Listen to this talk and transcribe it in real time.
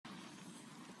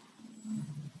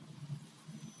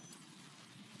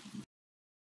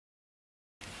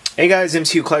Hey guys,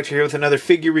 MCU Collector here with another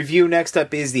figure review. Next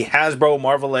up is the Hasbro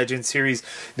Marvel Legends series,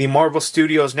 the Marvel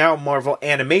Studios, now Marvel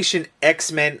Animation,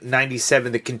 X-Men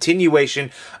 97, the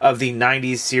continuation of the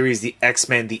 90s series, the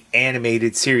X-Men, the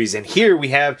animated series. And here we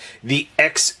have the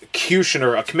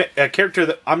X-CUTIONER, a character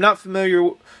that I'm not familiar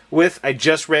with. I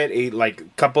just read a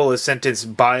couple of sentence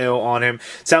bio on him.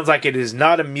 Sounds like it is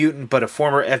not a mutant, but a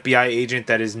former FBI agent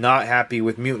that is not happy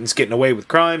with mutants getting away with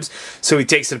crimes. So he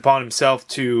takes it upon himself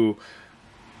to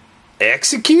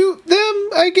execute them,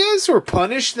 I guess, or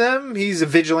punish them. He's a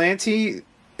vigilante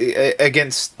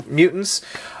against mutants.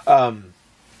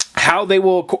 How they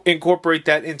will incorporate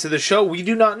that into the show, we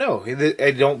do not know. I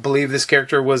don't believe this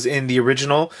character was in the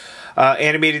original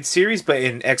animated series, but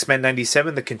in X-Men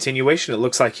 97, the continuation, it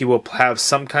looks like he will have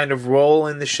some kind of role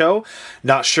in the show.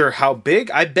 Not sure how big.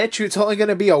 I bet you it's only going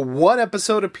to be a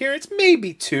one-episode appearance,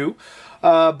 maybe two.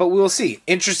 But we'll see.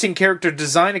 Interesting character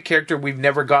design, a character we've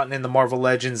never gotten in the Marvel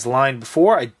Legends line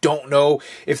before. I don't know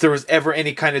if there was ever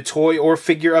any kind of toy or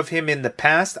figure of him in the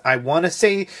past. I want to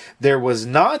say there was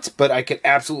not, but I could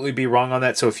absolutely be wrong on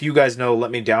that. So if you guys know, let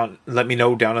me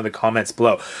know down in the comments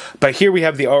below. But here we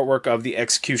have the artwork of the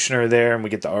X-CUTIONER there, and we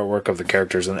get the artwork of the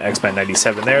characters in the X-Men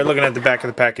 97 there. Looking at the back of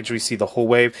the package, we see the whole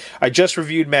wave. I just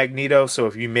reviewed Magneto, so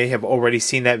if you may have already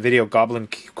seen that video, Goblin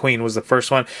Queen was the first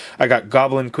one. I got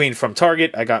Goblin Queen from Target.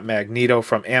 I got Magneto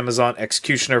from Amazon,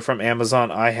 X-CUTIONER from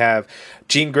Amazon. I have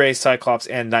Jean Grey, Cyclops,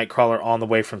 and Nightcrawler on the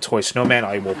way from Toy Snowman.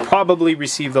 I will probably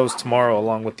receive those tomorrow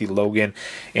along with the Logan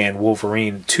and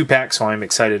Wolverine 2-pack, so I'm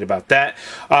excited about that.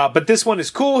 But this one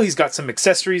is cool. He's got some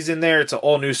accessories in there. It's an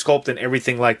all-new sculpt and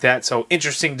everything like that, so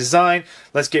interesting design.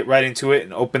 Let's get right into it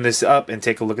and open this up and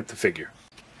take a look at the figure.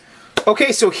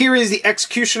 Okay, so here is the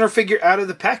X-CUTIONER figure out of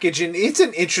the package, and it's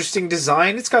an interesting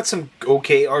design. It's got some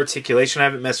okay articulation. I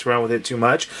haven't messed around with it too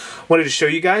much. Wanted to show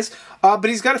you guys. But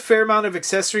he's got a fair amount of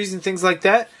accessories and things like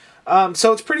that.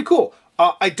 So it's pretty cool.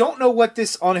 I don't know what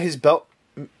this on his belt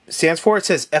stands for. It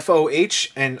says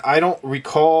FOH, and I don't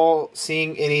recall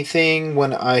seeing anything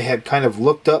when I had kind of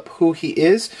looked up who he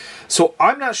is. So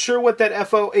I'm not sure what that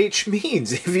FOH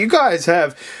means. If you guys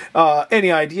have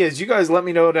any ideas, you guys let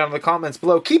me know down in the comments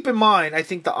below. Keep in mind, I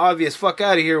think the obvious fuck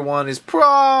out of here one is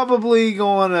probably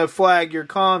going to flag your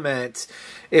comments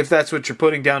if that's what you're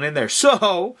putting down in there.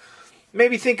 So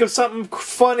maybe think of something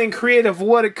fun and creative,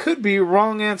 what it could be,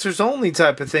 wrong answers only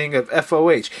type of thing of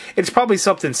FOH. It's probably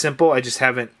something simple. I just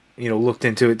haven't, looked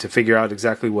into it to figure out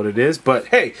exactly what it is. But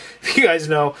hey, if you guys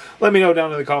know, let me know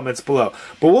down in the comments below.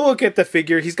 But we'll look at the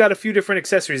figure. He's got a few different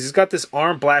accessories. He's got this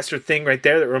arm blaster thing right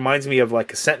there that reminds me of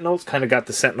like a Sentinel. It's kind of got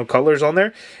the Sentinel colors on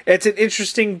there. It's an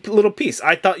interesting little piece.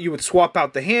 I thought you would swap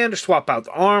out the hand or swap out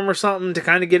the arm or something to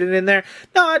kind of get it in there.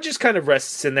 No, it just kind of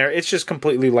rests in there. It's just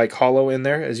completely like hollow in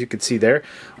there, as you can see there.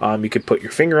 You could put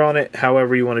your finger on it,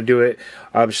 however you want to do it.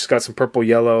 It's just got some purple,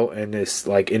 yellow, and this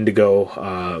like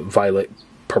indigo, violet,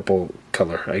 purple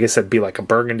color. I guess that'd be like a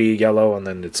burgundy yellow, and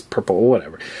then it's purple or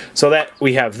whatever. So that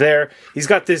we have there. He's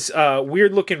got this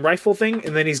weird looking rifle thing,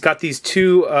 and then he's got these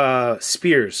two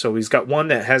spears. So he's got one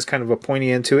that has kind of a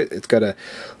pointy end to it. It's got a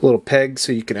little peg,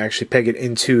 so you can actually peg it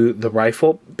into the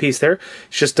rifle piece there.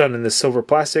 It's just done in this silver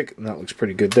plastic, and that looks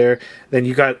pretty good there. Then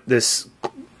you got this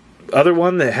other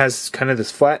one that has kind of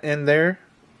this flat end there.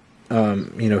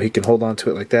 He can hold on to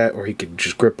it like that, or he could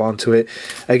just grip onto it.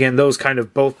 Again, those kind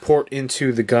of both port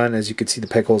into the gun, as you can see the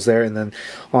peg holes there. And then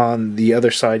on the other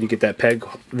side, you get that peg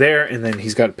there, and then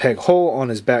he's got a peg hole on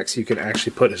his back so you can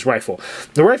actually put his rifle.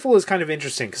 The rifle is kind of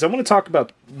interesting because I want to talk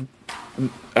about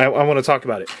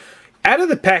it. Out of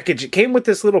the package, it came with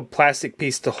this little plastic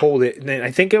piece to hold it, and then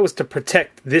I think it was to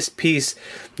protect this piece,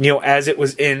 as it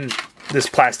was in this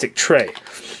plastic tray.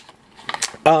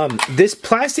 This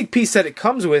plastic piece that it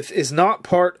comes with is not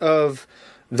part of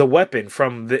the weapon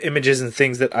from the images and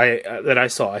things that I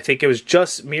saw. I think it was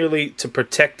just merely to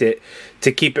protect it,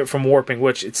 to keep it from warping,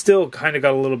 which it still kind of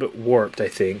got a little bit warped, I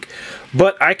think.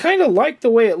 But I kind of like the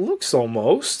way it looks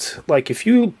almost. Like if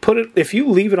you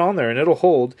leave it on there and it'll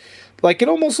hold, like it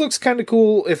almost looks kind of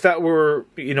cool if that were,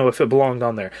 if it belonged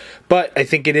on there. But I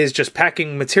think it is just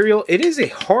packing material. It is a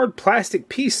hard plastic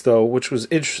piece though, which was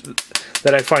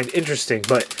that I find interesting.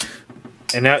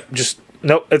 And now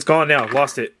nope, it's gone now.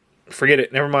 Lost it. Forget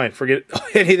it. Never mind. Forget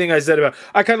anything I said about it.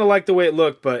 I kind of like the way it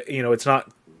looked, but it's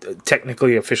not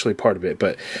technically officially part of it.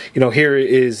 But here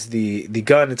is the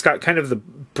gun. It's got kind of the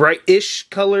bright-ish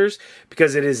colors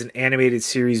because it is an animated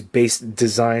series based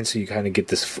design, so you kind of get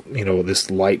this this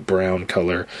light brown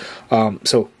color.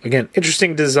 So again,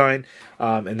 interesting design.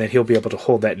 And then he'll be able to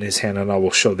hold that in his hand, and I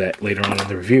will show that later on in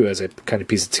the review as I kind of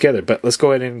piece it together. But let's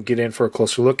go ahead and get in for a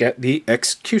closer look at the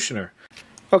X-CUTIONER.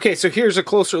 Okay, so here's a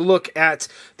closer look at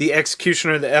the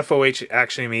X-CUTIONER. The FOH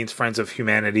actually means Friends of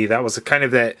Humanity. That was a kind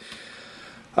of that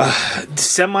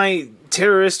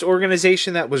semi-terrorist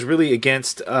organization that was really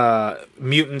against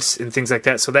mutants and things like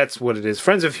that. So that's what it is.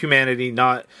 Friends of Humanity,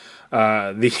 not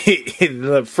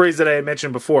the phrase that I had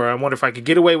mentioned before. I wonder if I could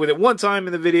get away with it one time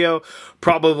in the video.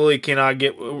 Probably cannot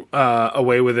get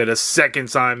away with it a second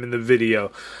time in the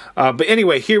video. But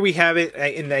anyway, here we have it.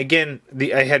 And again,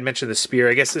 I had mentioned the spear.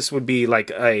 I guess this would be like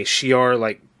a Shi'ar,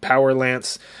 like power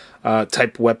lance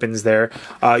type weapons there.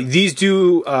 These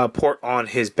do port on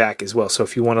his back as well. So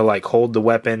if you want to like hold the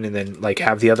weapon and then like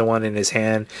have the other one in his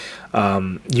hand,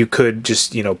 you could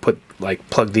just, you know,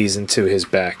 plug these into his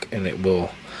back and it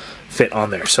will fit on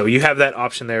there. So you have that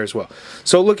option there as well.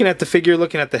 So looking at the figure,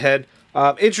 looking at the head,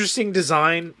 interesting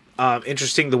design,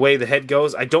 interesting the way the head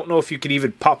goes. I don't know if you could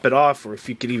even pop it off or if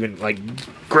you could even like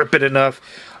grip it enough,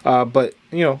 but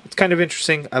you know, it's kind of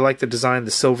interesting. I like the design.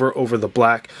 The silver over the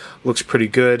black looks pretty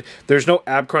good. There's no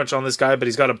ab crunch on this guy, but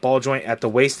he's got a ball joint at the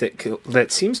waist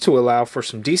that seems to allow for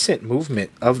some decent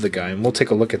movement of the guy, and we'll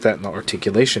take a look at that in the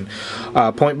articulation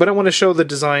point. But I want to show the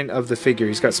design of the figure.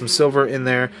 He's got some silver in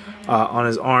there on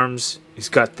his arms. He's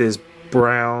got this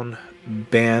brown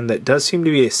band that does seem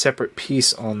to be a separate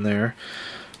piece on there.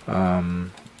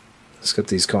 It's got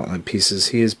these gauntlet pieces.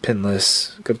 He is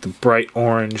pinless. Got the bright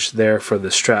orange there for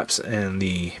the straps and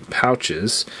the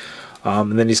pouches.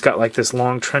 And then he's got like this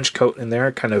long trench coat in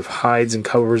there. Kind of hides and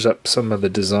covers up some of the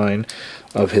design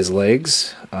of his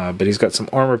legs. But he's got some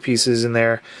armor pieces in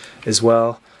there as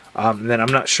well. And then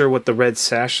I'm not sure what the red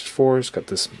sash is for. He's got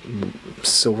this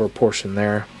silver portion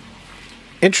there.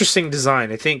 Interesting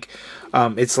design. I think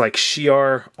it's like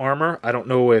Shi'ar armor. I don't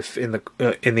know if in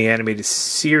the animated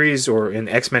series or in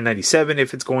X-Men 97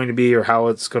 if it's going to be or how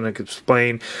it's going to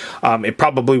explain. It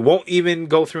probably won't even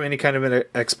go through any kind of an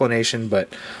explanation,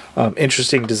 but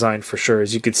interesting design for sure.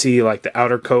 As you can see, like the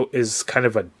outer coat is kind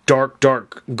of a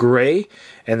dark gray,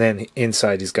 and then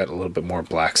inside he's got a little bit more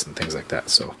blacks and things like that.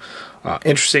 So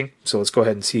interesting. So let's go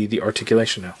ahead and see the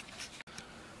articulation now.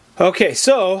 Okay,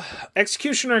 so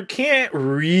X-CUTIONER can't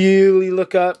really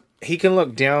look up. He can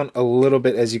look down a little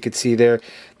bit, as you can see there.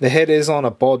 The head is on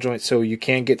a ball joint, so you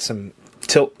can get some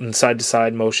tilt and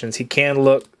side-to-side motions. He can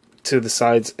look to the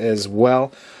sides as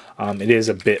well. It is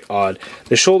a bit odd.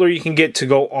 The shoulder you can get to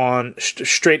go on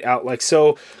straight out like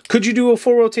so. Could you do a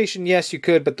full rotation? Yes, you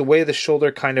could, but the way the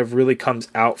shoulder kind of really comes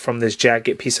out from this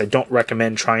jacket piece, I don't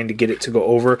recommend trying to get it to go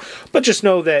over. But just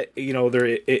know that, you know,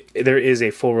 there is a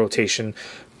full rotation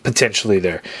potentially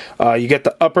there. You get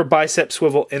the upper bicep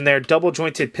swivel in there. Double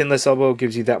jointed pinless elbow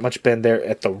gives you that much bend there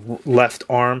at the left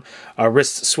arm.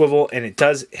 Wrist swivel, and it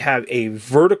does have a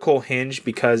vertical hinge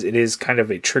because it is kind of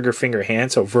a trigger finger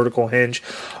hand, so vertical hinge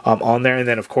on there. And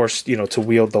then of course, you know, to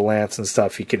wield the lance and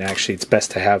stuff, you can actually, it's best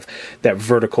to have that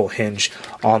vertical hinge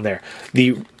on there.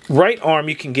 The right arm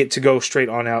you can get to go straight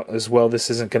on out as well. This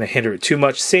isn't going to hinder it too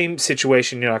much. Same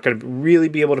situation. You're not going to really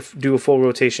be able to do a full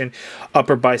rotation.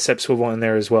 Upper bicep swivel in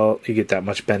there as well. You get that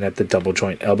much bend at the double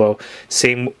joint elbow.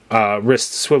 Same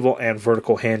wrist swivel and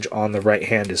vertical hinge on the right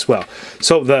hand as well.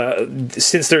 So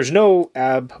since there's no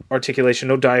ab articulation,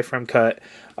 no diaphragm cut,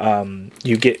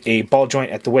 you get a ball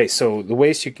joint at the waist. So the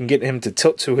waist, you can get him to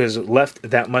tilt to his left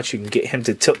that much. You can get him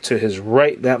to tilt to his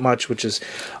right that much, which is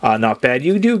not bad.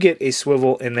 You do get a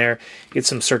swivel in there. Get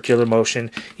some circular motion.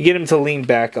 You get him to lean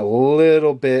back a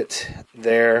little bit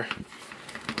there,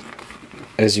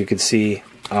 as you can see.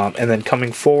 And then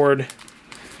coming forward,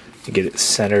 you get it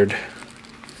centered.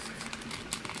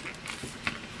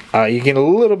 You get a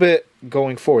little bit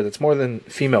going forward. That's more than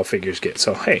female figures get.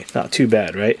 So, hey, not too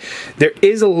bad, right? There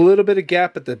is a little bit of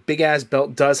gap, but the big-ass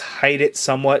belt does hide it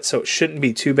somewhat, so it shouldn't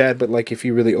be too bad. But, like, if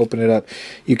you really open it up,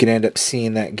 you can end up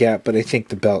seeing that gap. But I think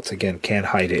the belt, again, can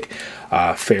hide it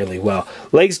fairly well.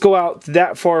 Legs go out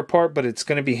that far apart, but it's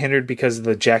going to be hindered because of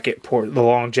the jacket the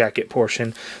long jacket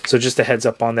portion. So just a heads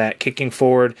up on that. Kicking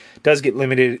forward does get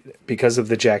limited because of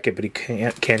the jacket, but he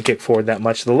can't kick forward that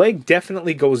much. The leg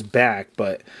definitely goes back,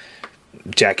 but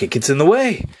jacket gets in the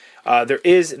way. There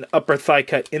is an upper thigh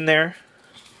cut in there.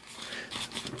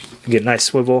 You get a nice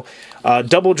swivel.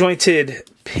 Double jointed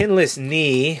pinless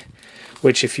knee,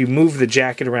 which if you move the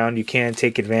jacket around, you can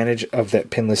take advantage of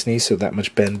that pinless knee, so that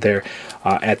much bend there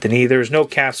at the knee. There's no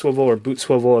calf swivel or boot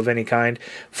swivel of any kind.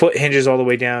 Foot hinges all the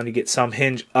way down. You get some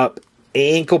hinge up.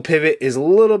 Ankle pivot is a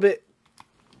little bit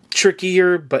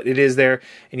trickier, but it is there,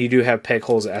 and you do have peg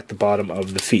holes at the bottom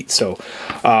of the feet. So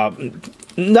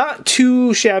not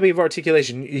too shabby of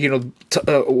articulation. You know,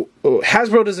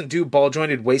 Hasbro doesn't do ball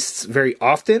jointed waists very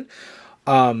often.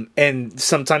 And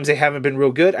sometimes they haven't been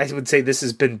real good. I would say this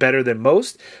has been better than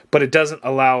most, but it doesn't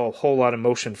allow a whole lot of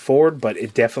motion forward, but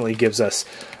it definitely gives us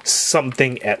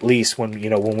something at least when, you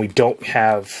know, when we don't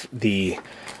have the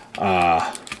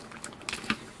ab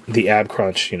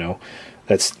crunch, you know.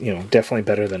 That's, you know, definitely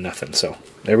better than nothing. So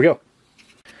there we go.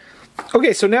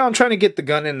 Okay, so now I'm trying to get the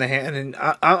gun in the hand, and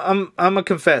I'm gonna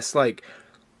confess, like,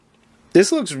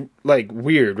 this looks like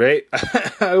weird, right?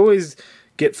 I always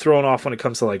get thrown off when it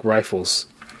comes to like rifles.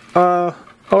 Oh,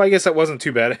 I guess that wasn't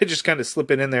too bad. I just kind of slip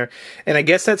it in there, and I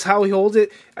guess that's how he holds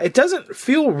it. It doesn't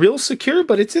feel real secure,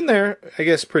 but it's in there, I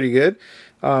guess, pretty good.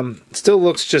 Still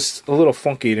looks just a little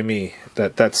funky to me.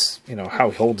 That's, you know,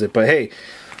 how he holds it. But hey,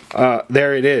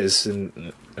 there it is,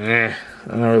 and I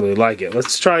don't really like it.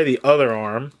 Let's try the other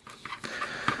arm.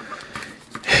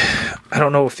 I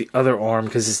don't know if the other arm,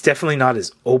 because it's definitely not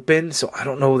as open, so I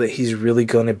don't know that he's really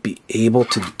going to be able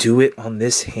to do it on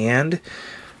this hand,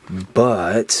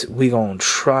 but we going to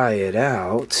try it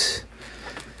out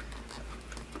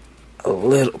a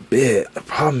little bit. The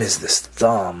problem is this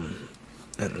thumb,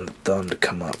 and the thumb to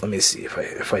come up. Let me see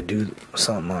if I do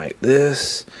something like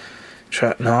this.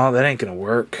 No, that ain't going to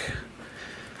work.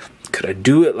 Could I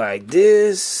do it like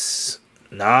this?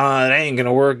 Nah, that ain't going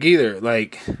to work either.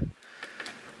 Like...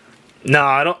 No,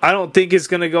 I don't think it's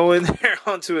going to go in there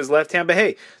onto his left hand. But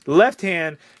hey, the left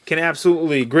hand can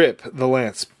absolutely grip the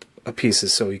lance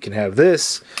pieces. So you can have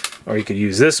this, or you could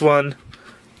use this one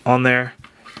on there.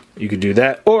 You could do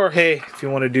that. Or hey, if you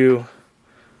want to do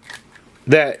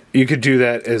that, you could do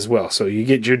that as well. So you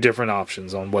get your different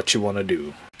options on what you want to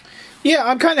do. Yeah,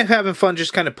 I'm kind of having fun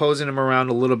just kind of posing him around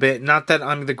a little bit. Not that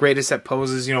I'm the greatest at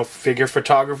poses, you know, figure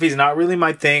photography is not really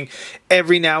my thing.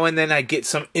 Every now and then I get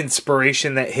some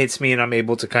inspiration that hits me and I'm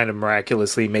able to kind of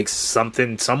miraculously make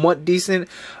something somewhat decent,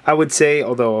 I would say,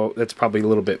 although that's probably a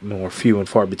little bit more few and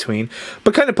far between.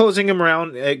 But kind of posing him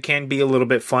around, it can be a little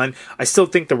bit fun. I still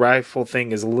think the rifle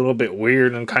thing is a little bit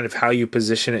weird and kind of how you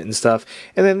position it and stuff.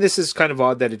 And then this is kind of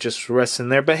odd that it just rests in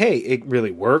there, but hey, it really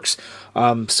works.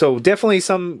 So definitely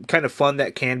some kind of fun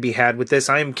that can be had with this.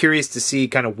 I am curious to see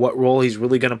kind of what role he's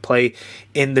really going to play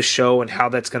in the show and how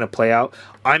that's going to play out.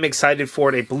 I'm excited for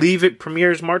it. I believe it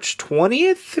premieres March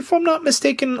 20th, if I'm not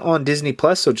mistaken, on Disney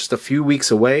Plus, so just a few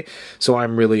weeks away. So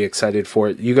I'm really excited for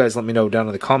it. You guys let me know down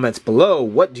in the comments below,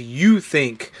 what do you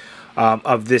think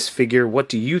of this figure? What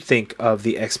do you think of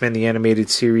the X-Men, the animated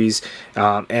series,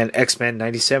 and X-Men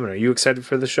 97? Are you excited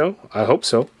for the show? I hope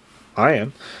so. I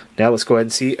am. Now let's go ahead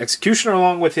and see X-CUTIONER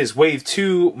along with his Wave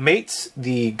 2 mates,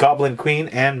 the Goblin Queen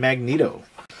and Magneto.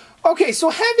 Okay, so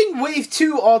having Wave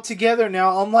 2 all together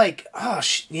now, I'm like, oh,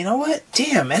 you know what?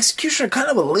 Damn, X-CUTIONER kind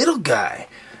of a little guy.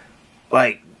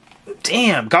 Like,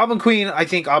 damn. Goblin Queen, I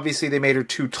think obviously they made her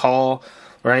too tall,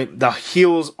 right? The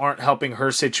heels aren't helping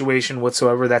her situation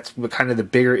whatsoever. That's kind of the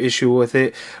bigger issue with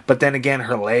it. But then again,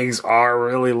 her legs are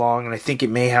really long, and I think it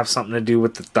may have something to do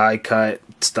with the thigh cut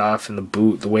stuff and the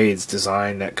boot, the way it's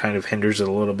designed, that kind of hinders it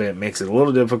a little bit, makes it a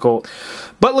little difficult.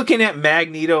 But looking at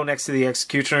Magneto next to the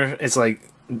X-CUTIONER, it's like,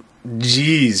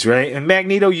 geez, right? And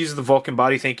Magneto uses the Vulcan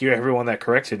body. Thank you to everyone that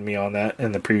corrected me on that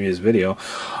in the previous video.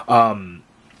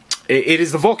 It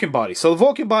is the Vulcan body. So the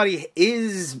Vulcan body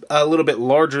is a little bit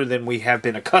larger than we have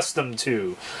been accustomed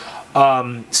to.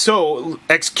 So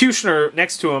X-CUTIONER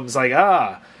next to him is like,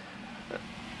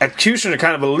 X-CUTIONER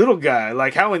kind of a little guy.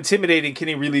 Like, how intimidating can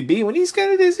he really be when he's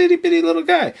kind of this itty bitty little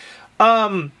guy?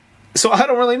 So I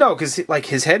don't really know, because like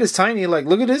his head is tiny. Like,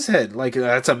 look at his head. Like,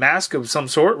 that's a mask of some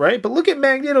sort, right? But look at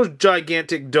Magneto's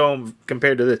gigantic dome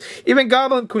compared to this. Even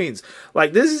Goblin Queen's.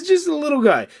 Like, this is just a little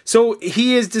guy. So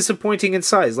he is disappointing in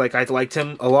size. Like, I liked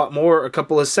him a lot more a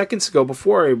couple of seconds ago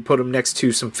before I put him next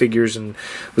to some figures and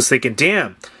was thinking,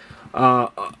 damn,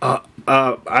 I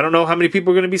don't know how many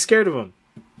people are going to be scared of him.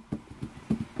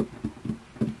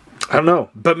 I don't know.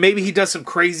 But maybe he does some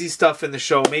crazy stuff in the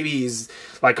show. Maybe he's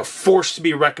like a force to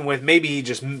be reckoned with. Maybe he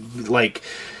just like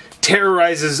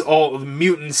terrorizes all the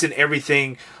mutants and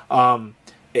everything. I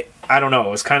don't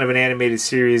know. It's kind of an animated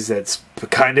series that's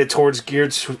kind of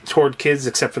geared toward kids,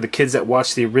 except for the kids that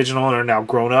watch the original and are now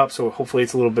grown up. So hopefully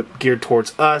it's a little bit geared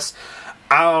towards us.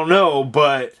 I don't know,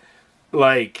 but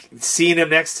like seeing him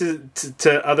next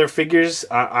to other figures,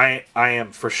 I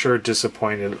am for sure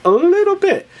disappointed a little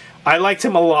bit. I liked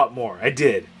him a lot more. I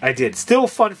did. Still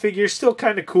fun figure. Still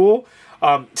kind of cool.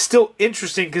 Still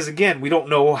interesting because again, we don't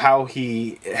know how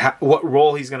what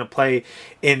role he's going to play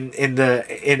in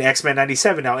X-Men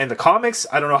 97. Now in the comics,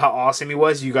 I don't know how awesome he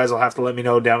was. You guys will have to let me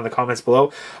know down in the comments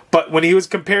below. But when he was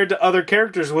compared to other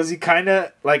characters, was he kind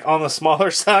of like on the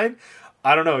smaller side?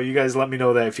 I don't know. You guys let me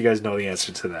know that if you guys know the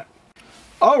answer to that.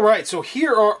 Alright, so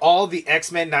here are all the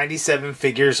X-Men 97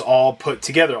 figures all put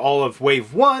together. All of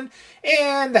Wave 1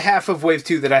 and the half of Wave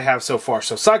 2 that I have so far.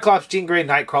 So Cyclops, Jean Grey,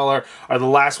 Nightcrawler are the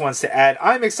last ones to add.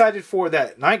 I'm excited for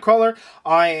that Nightcrawler.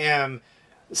 I am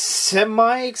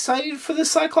semi-excited for the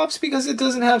Cyclops because it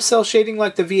doesn't have cell shading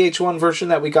like the VH1 version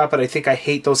that we got, but I think I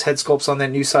hate those head sculpts on that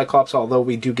new Cyclops, although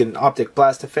we do get an optic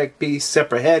blast effect beast,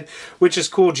 separate head, which is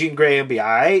cool. Jean Grey will be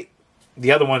alright.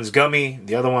 The other one's gummy.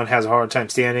 The other one has a hard time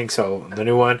standing, so the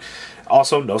new one.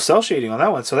 Also, no cell shading on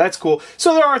that one, so that's cool.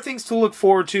 So there are things to look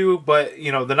forward to, but, you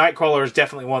know, the Nightcrawler is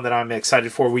definitely one that I'm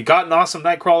excited for. We got an awesome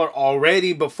Nightcrawler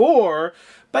already before,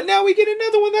 but now we get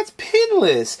another one that's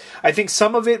pinless. I think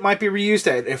some of it might be reused.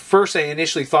 At first, I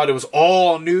initially thought it was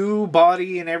all new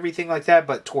body and everything like that,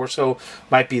 but torso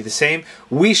might be the same.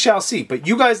 We shall see. But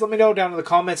you guys let me know down in the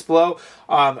comments below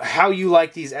how you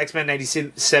like these X-Men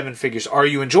 97 figures. Are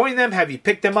you enjoying them? Have you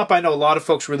picked them up? I know a lot of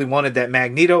folks really wanted that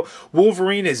Magneto.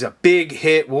 Wolverine is a big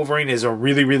hit. Wolverine is a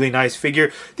really, really nice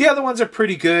figure. The other ones are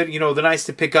pretty good. You know, they're nice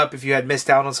to pick up if you had missed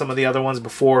out on some of the other ones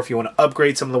before, if you want to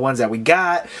upgrade some of the ones that we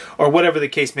got, or whatever the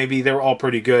case may be. They're all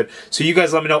pretty good. So you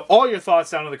guys let me know all your thoughts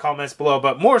down in the comments below.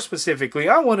 But more specifically,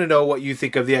 I want to know what you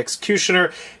think of the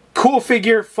X-CUTIONER. Cool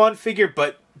figure, fun figure,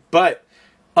 but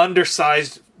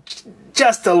undersized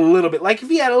just a little bit. Like, if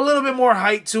he had a little bit more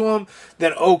height to him,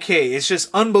 then okay. It's just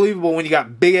unbelievable when you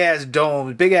got big-ass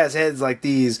domes, big-ass heads like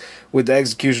these, with the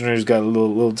X-CUTIONER who's got a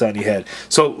little tiny head.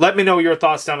 So let me know your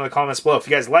thoughts down in the comments below. If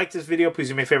you guys like this video, please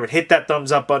do me a favor, hit that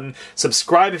thumbs up button.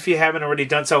 Subscribe if you haven't already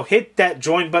done so. Hit that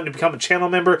join button to become a channel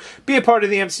member. Be a part of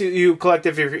the MCU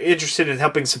collective if you're interested in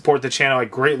helping support the channel. I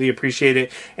greatly appreciate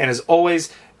it. And as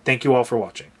always, thank you all for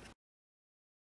watching.